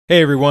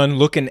Hey everyone,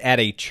 looking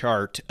at a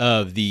chart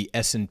of the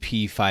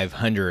S&P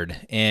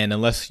 500, and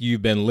unless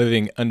you've been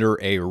living under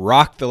a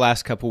rock the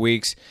last couple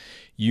weeks,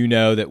 you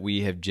know that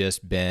we have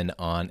just been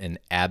on an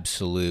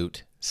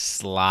absolute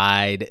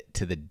slide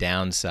to the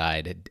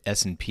downside.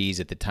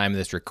 S&P's at the time of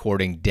this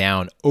recording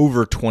down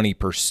over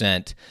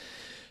 20%.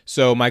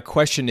 So my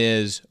question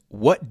is,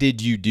 what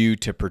did you do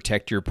to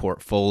protect your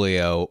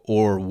portfolio,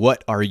 or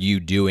what are you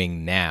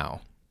doing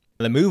now?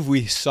 The move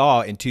we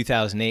saw in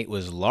 2008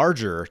 was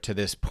larger to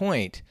this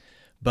point,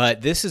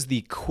 but this is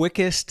the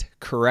quickest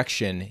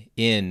correction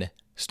in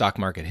stock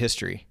market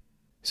history.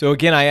 So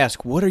again, I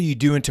ask, what are you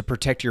doing to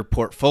protect your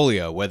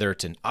portfolio? Whether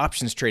it's an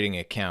options trading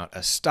account,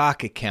 a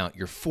stock account,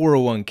 your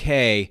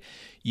 401k,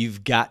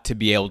 you've got to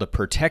be able to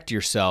protect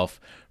yourself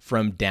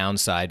from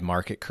downside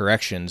market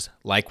corrections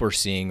like we're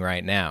seeing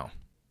right now.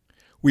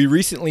 We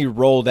recently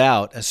rolled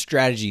out a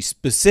strategy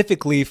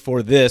specifically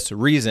for this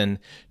reason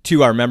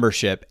to our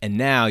membership, and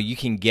now you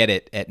can get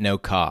it at no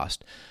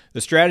cost.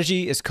 The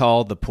strategy is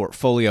called the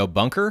Portfolio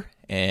Bunker,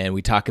 and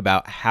we talk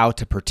about how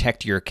to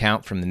protect your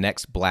account from the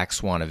next Black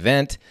Swan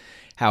event,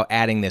 how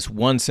adding this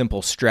one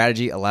simple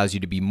strategy allows you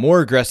to be more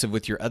aggressive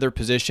with your other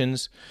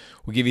positions.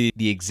 We'll give you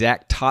the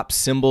exact top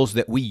symbols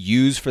that we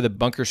use for the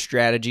bunker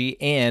strategy,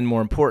 and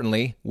more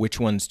importantly, which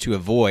ones to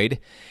avoid.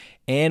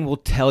 And we'll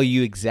tell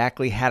you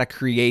exactly how to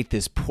create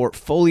this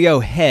portfolio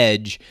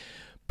hedge,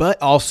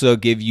 but also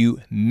give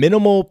you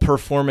minimal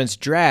performance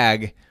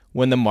drag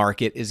when the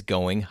market is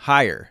going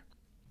higher.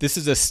 This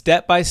is a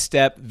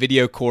step-by-step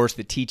video course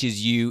that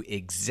teaches you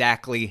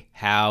exactly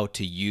how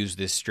to use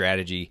this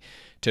strategy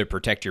to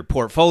protect your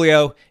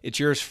portfolio. It's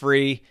yours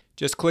free.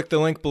 Just click the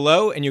link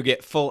below and you'll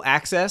get full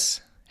access.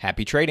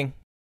 Happy trading.